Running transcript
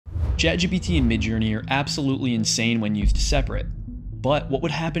ChatGPT and Midjourney are absolutely insane when used separate. But what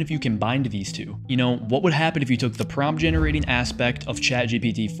would happen if you combined these two? You know, what would happen if you took the prompt generating aspect of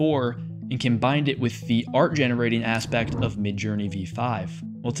ChatGPT-4 and combined it with the art generating aspect of Midjourney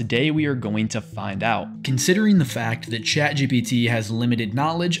v5? Well, today we are going to find out. Considering the fact that ChatGPT has limited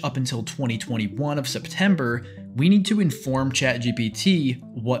knowledge up until 2021 of September, we need to inform ChatGPT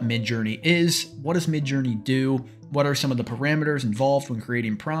what Midjourney is, what does Midjourney do, what are some of the parameters involved when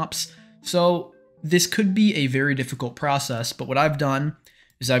creating prompts. So this could be a very difficult process, but what I've done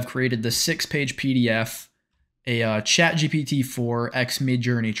is I've created the 6-page PDF, a ChatGPT-4 x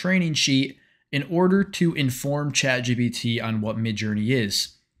Midjourney training sheet in order to inform ChatGPT on what Midjourney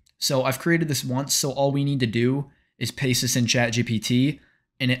is. So I've created this once, so all we need to do is paste this in ChatGPT,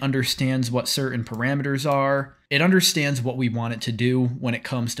 and it understands what certain parameters are. It understands what we want it to do when it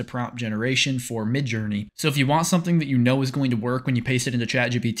comes to prompt generation for Midjourney. So if you want something that you know is going to work when you paste it into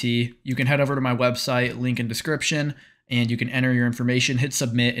ChatGPT, you can head over to my website, link in description, and you can enter your information, hit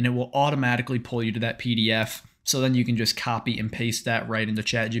submit, and it will automatically pull you to that PDF. So then you can just copy and paste that right into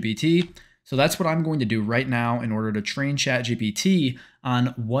ChatGPT. So that's what I'm going to do right now in order to train ChatGPT on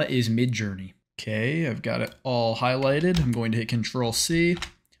what is Midjourney. Okay, I've got it all highlighted. I'm going to hit Control-C,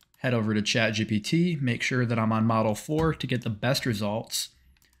 head over to ChatGPT, make sure that I'm on Model 4 to get the best results,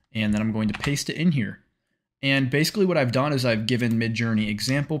 and then I'm going to paste it in here. And basically what I've done is I've given Midjourney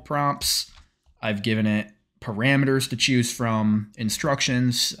example prompts, I've given it parameters to choose from,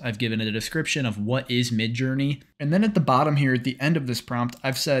 instructions, I've given it a description of what is Midjourney, and then at the bottom here at the end of this prompt,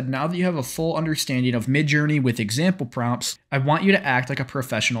 I've said, now that you have a full understanding of Midjourney with example prompts, I want you to act like a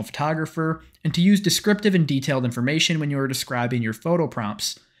professional photographer and to use descriptive and detailed information when you are describing your photo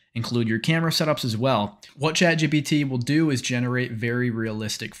prompts. Include your camera setups as well. What ChatGPT will do is generate very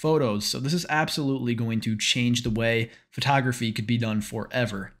realistic photos. So this is absolutely going to change the way photography could be done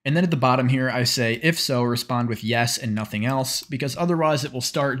forever. And then at the bottom here, I say, if so, respond with yes and nothing else, because otherwise it will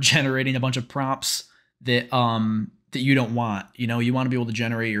start generating a bunch of prompts that you don't want. You know, you want to be able to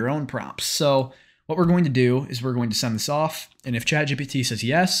generate your own prompts. So what we're going to do is we're going to send this off. And if ChatGPT says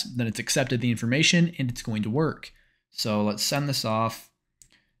yes, then it's accepted the information and it's going to work. So let's send this off.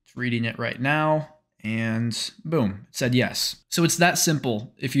 Reading it right now, and boom, it said yes. So it's that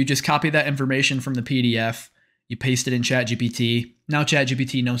simple. If you just copy that information from the PDF, you paste it in ChatGPT. Now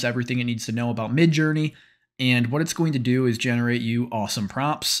ChatGPT knows everything it needs to know about Midjourney, and what it's going to do is generate you awesome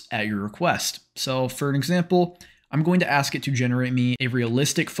prompts at your request. So for an example, I'm going to ask it to generate me a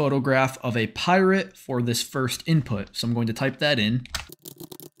realistic photograph of a pirate for this first input. So I'm going to type that in.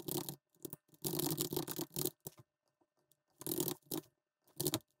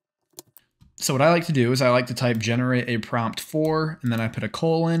 So what I like to do is I like to type generate a prompt for, and then I put a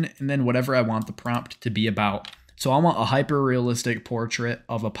colon, and then whatever I want the prompt to be about. So I want a hyper-realistic portrait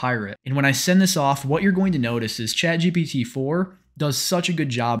of a pirate. And when I send this off, what you're going to notice is ChatGPT-4 does such a good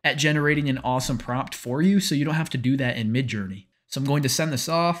job at generating an awesome prompt for you, so you don't have to do that in Midjourney. So I'm going to send this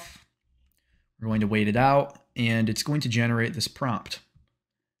off, we're going to wait it out, and it's going to generate this prompt.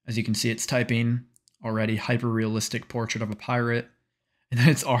 As you can see, it's typing already hyper-realistic portrait of a pirate. And then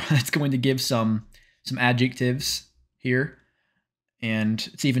it's going to give some adjectives here. And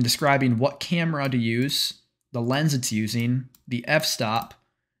it's even describing what camera to use, the lens it's using, the f-stop,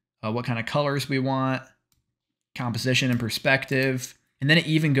 what kind of colors we want, composition and perspective. And then it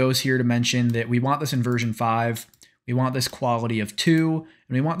even goes here to mention that we want this in version 5, we want this quality of 2,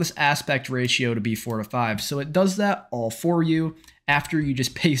 and we want this aspect ratio to be 4:5. So it does that all for you after you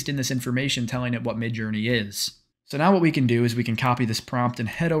just paste in this information telling it what Midjourney is. So now what we can do is we can copy this prompt and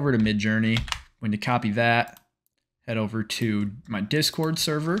head over to Midjourney. I'm going to copy that, head over to my Discord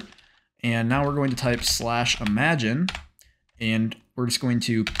server, and now we're going to type /imagine, and we're just going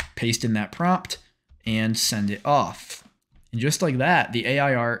to paste in that prompt and send it off. And just like that, the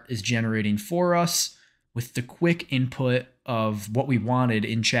AI art is generating for us with the quick input of what we wanted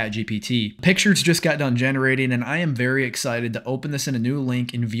in ChatGPT. Pictures just got done generating, and I am very excited to open this in a new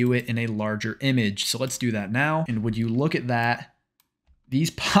link and view it in a larger image. So let's do that now. And would you look at that? These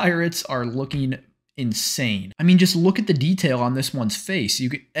pirates are looking insane. I mean, just look at the detail on this one's face. You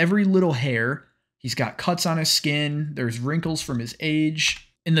get every little hair. He's got cuts on his skin. There's wrinkles from his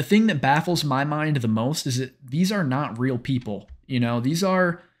age. And the thing that baffles my mind the most is that these are not real people. You know, these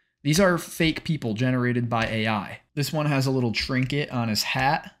are fake people generated by AI. This one has a little trinket on his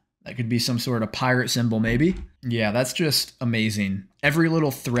hat. That could be some sort of pirate symbol maybe. Yeah, that's just amazing. Every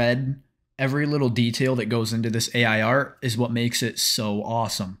little thread, every little detail that goes into this AI art is what makes it so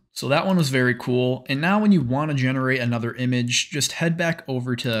awesome. So that one was very cool. And now when you want to generate another image, just head back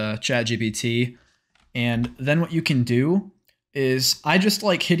over to ChatGPT. And then what you can do is I just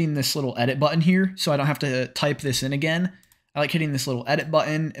like hitting this little edit button here so I don't have to type this in again. I like hitting this little edit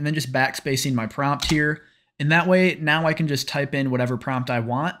button and then just backspacing my prompt here. And that way, now I can just type in whatever prompt I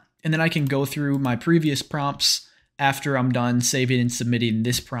want. And then I can go through my previous prompts after I'm done saving and submitting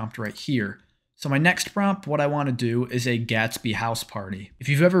this prompt right here. So my next prompt, what I want to do is a Gatsby house party. If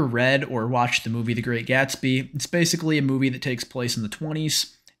you've ever read or watched the movie The Great Gatsby, it's basically a movie that takes place in the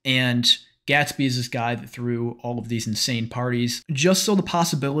 20s. And Gatsby is this guy that threw all of these insane parties just so the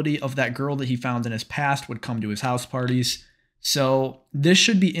possibility of that girl that he found in his past would come to his house parties. So this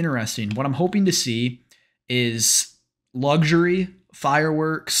should be interesting. What I'm hoping to see is luxury,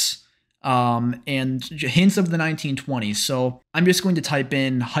 fireworks, and hints of the 1920s. So I'm just going to type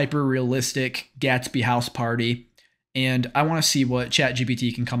in hyper-realistic Gatsby house party, and I want to see what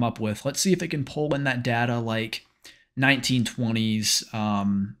ChatGPT can come up with. Let's see if it can pull in that data like 1920s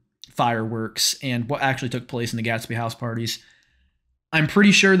fireworks and what actually took place in the Gatsby house parties. I'm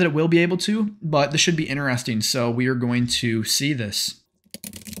pretty sure that it will be able to, but this should be interesting. So we are going to see this.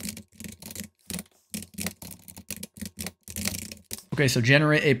 Okay, so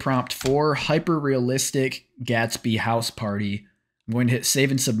generate a prompt for hyper-realistic Gatsby house party. I'm going to hit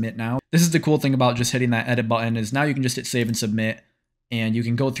save and submit now. This is the cool thing about just hitting that edit button is now you can just hit save and submit and you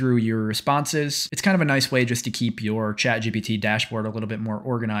can go through your responses. It's kind of a nice way just to keep your ChatGPT dashboard a little bit more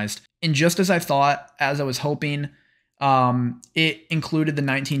organized. And just as I thought, as I was hoping, it included the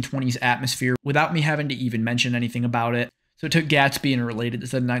 1920s atmosphere without me having to even mention anything about it. So it took Gatsby and related it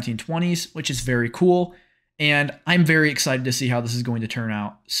to the 1920s, which is very cool. And I'm very excited to see how this is going to turn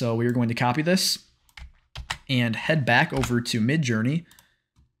out. So we are going to copy this and head back over to Midjourney.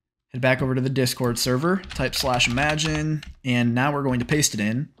 Head back over to the Discord server, type /imagine, and now we're going to paste it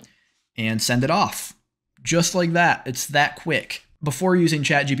in and send it off. Just like that. It's that quick. Before using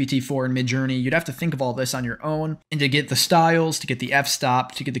ChatGPT-4 and Midjourney, you'd have to think of all this on your own. And to get the styles, to get the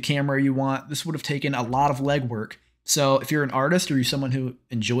f-stop, to get the camera you want, this would have taken a lot of legwork. So if you're an artist or you're someone who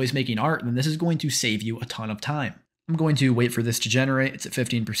enjoys making art, then this is going to save you a ton of time. I'm going to wait for this to generate. It's at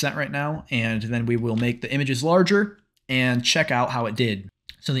 15% right now. And then we will make the images larger and check out how it did.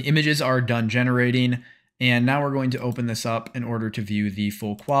 So the images are done generating. And now we're going to open this up in order to view the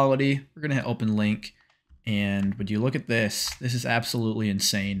full quality. We're going to hit open link. And would you look at this? This is absolutely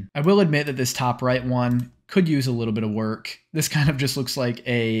insane. I will admit that this top right one could use a little bit of work. This kind of just looks like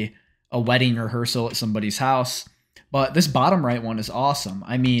a wedding rehearsal at somebody's house. But this bottom right one is awesome.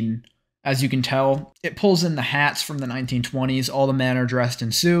 I mean, as you can tell, it pulls in the hats from the 1920s. All the men are dressed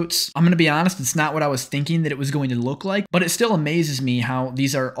in suits. I'm going to be honest, it's not what I was thinking that it was going to look like, but it still amazes me how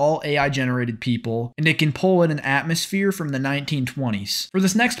these are all AI generated people and it can pull in an atmosphere from the 1920s. For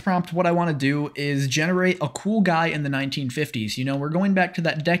this next prompt, what I want to do is generate a cool guy in the 1950s. You know, we're going back to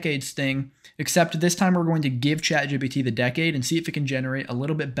that decades thing, except this time we're going to give ChatGPT the decade and see if it can generate a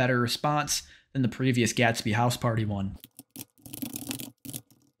little bit better response than the previous Gatsby house party one.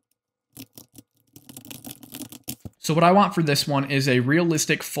 So what I want for this one is a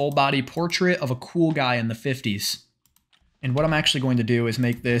realistic full body portrait of a cool guy in the 50s. And what I'm actually going to do is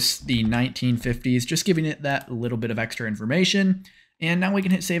make this the 1950s, just giving it that little bit of extra information. And now we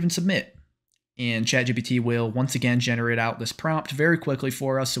can hit save and submit. And ChatGPT will once again generate out this prompt very quickly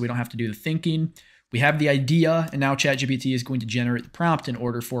for us so we don't have to do the thinking. We have the idea, and now ChatGPT is going to generate the prompt in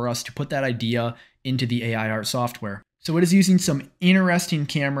order for us to put that idea into the AI art software. So it is using some interesting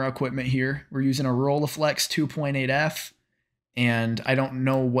camera equipment here. We're using a Rolleiflex 2.8F, and I don't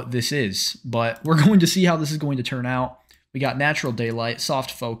know what this is, but we're going to see how this is going to turn out. We got natural daylight,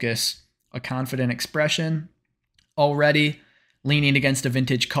 soft focus, a confident expression, already leaning against a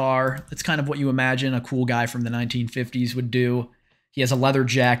vintage car. That's kind of what you imagine a cool guy from the 1950s would do. He has a leather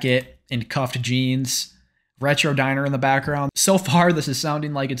jacket and cuffed jeans, retro diner in the background. So far, this is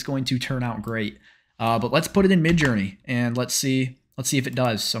sounding like it's going to turn out great. But let's put it in Midjourney and let's see if it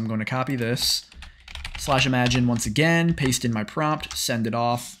does. So I'm going to copy this, /imagine once again, paste in my prompt, send it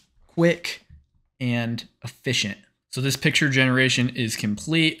off, quick and efficient. So this picture generation is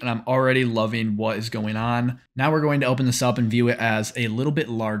complete and I'm already loving what is going on. Now we're going to open this up and view it as a little bit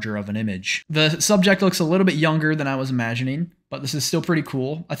larger of an image. The subject looks a little bit younger than I was imagining, but this is still pretty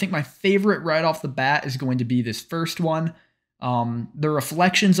cool. I think my favorite right off the bat is going to be this first one. The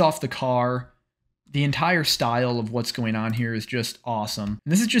reflections off the car, the entire style of what's going on here is just awesome.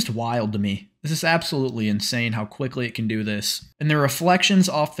 And this is just wild to me. This is absolutely insane how quickly it can do this. And the reflections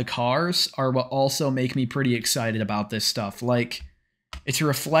off the cars are what also make me pretty excited about this stuff. Like, it's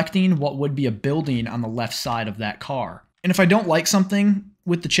reflecting what would be a building on the left side of that car. And if I don't like something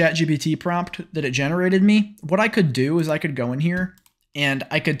with the ChatGPT prompt that it generated me, what I could do is I could go in here and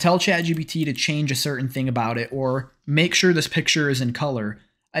I could tell ChatGPT to change a certain thing about it or make sure this picture is in color.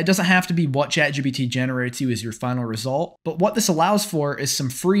 It doesn't have to be what ChatGPT generates you as your final result, but what this allows for is some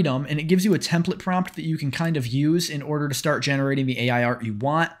freedom, and it gives you a template prompt that you can kind of use in order to start generating the AI art you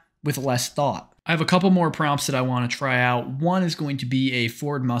want with less thought. I have a couple more prompts that I want to try out. One is going to be a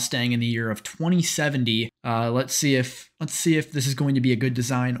Ford Mustang in the year of 2070. Let's see if this is going to be a good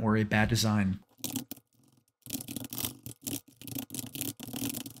design or a bad design.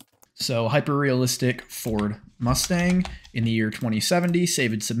 So hyper-realistic Ford Mustang in the year 2070,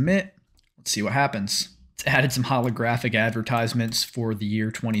 save and submit. Let's see what happens. It's added some holographic advertisements for the year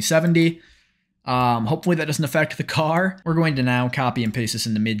 2070. Hopefully that doesn't affect the car. We're going to now copy and paste this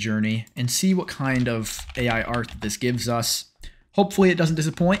into Midjourney and see what kind of AI art that this gives us. Hopefully it doesn't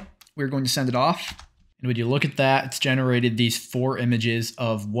disappoint. We're going to send it off. And when you look at that, it's generated these 4 images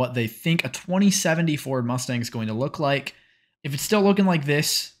of what they think a 2070 Ford Mustang is going to look like. If it's still looking like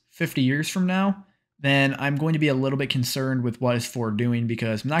this 50 years from now, then I'm going to be a little bit concerned with what is Ford doing,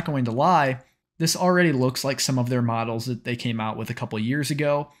 because I'm not going to lie, this already looks like some of their models that they came out with a couple years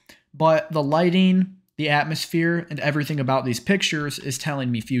ago, but the lighting, the atmosphere, and everything about these pictures is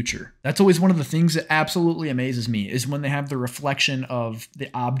telling me future. That's always one of the things that absolutely amazes me, is when they have the reflection of the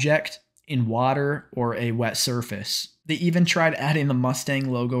object in water or a wet surface. They even tried adding the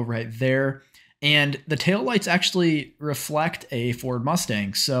Mustang logo right there, and the taillights actually reflect a Ford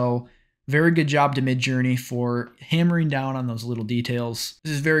Mustang, so very good job to Midjourney for hammering down on those little details.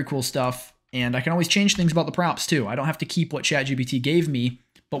 This is very cool stuff, and I can always change things about the prompts too. I don't have to keep what ChatGPT gave me,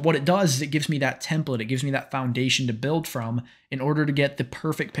 but what it does is it gives me that template, it gives me that foundation to build from in order to get the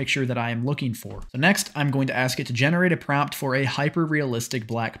perfect picture that I am looking for. So next, I'm going to ask it to generate a prompt for a hyper-realistic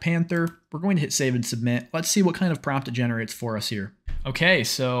Black Panther. We're going to hit save and submit. Let's see what kind of prompt it generates for us here. Okay,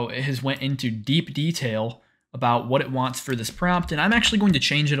 so it has went into deep detail about what it wants for this prompt, and I'm actually going to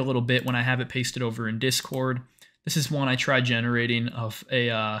change it a little bit when I have it pasted over in Discord. This is one I tried generating of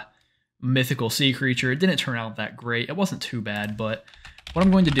a mythical sea creature. It didn't turn out that great. It wasn't too bad, but what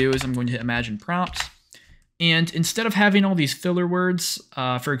I'm going to do is I'm going to hit imagine prompt, and instead of having all these filler words,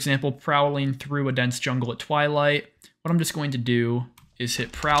 for example, prowling through a dense jungle at twilight, what I'm just going to do is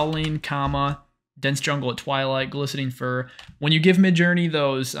hit prowling, comma, dense jungle at twilight, glistening fur. When you give Midjourney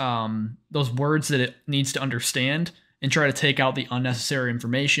those words that it needs to understand and try to take out the unnecessary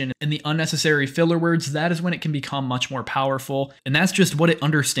information and the unnecessary filler words, that is when it can become much more powerful. And that's just what it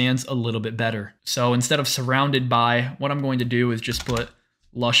understands a little bit better. So instead of surrounded by, what I'm going to do is just put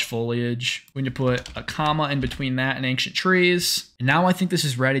lush foliage. I'm going to put a comma in between that and ancient trees. And now I think this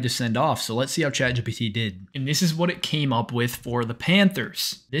is ready to send off. So let's see how ChatGPT did. And this is what it came up with for the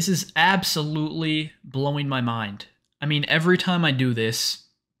Panthers. This is absolutely blowing my mind. I mean, every time I do this,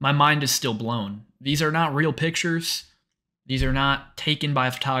 my mind is still blown. These are not real pictures. These are not taken by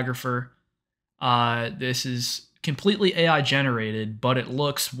a photographer. This is completely AI generated, but it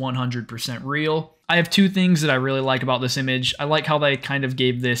looks 100% real. I have 2 things that I really like about this image. I like how they kind of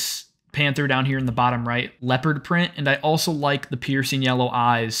gave this panther down here in the bottom right leopard print, and I also like the piercing yellow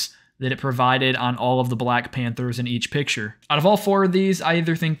eyes that it provided on all of the Black Panthers in each picture. Out of all 4 of these, I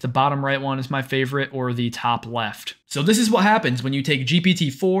either think the bottom right one is my favorite or the top left. So this is what happens when you take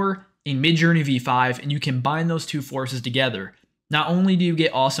GPT-4 in Midjourney v5 and you combine those 2 forces together. Not only do you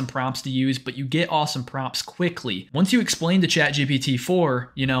get awesome prompts to use, but you get awesome prompts quickly. Once you explain to ChatGPT-4,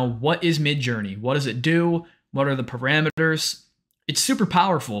 you know, what is Midjourney? What does it do? What are the parameters? It's super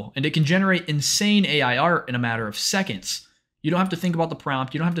powerful, and it can generate insane AI art in a matter of seconds. You don't have to think about the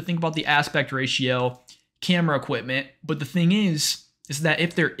prompt. You don't have to think about the aspect ratio, camera equipment. But the thing is that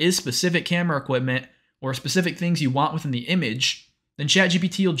if there is specific camera equipment or specific things you want within the image, then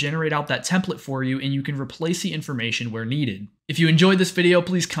ChatGPT will generate out that template for you, and you can replace the information where needed. If you enjoyed this video,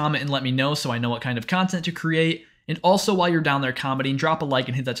 please comment and let me know so I know what kind of content to create. And also, while you're down there commenting, drop a like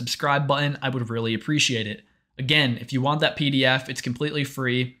and hit that subscribe button. I would really appreciate it. Again, if you want that PDF, it's completely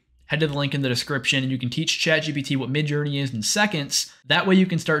free. Head to the link in the description and you can teach ChatGPT what Midjourney is in seconds. That way you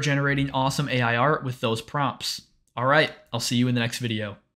can start generating awesome AI art with those prompts. All right, I'll see you in the next video.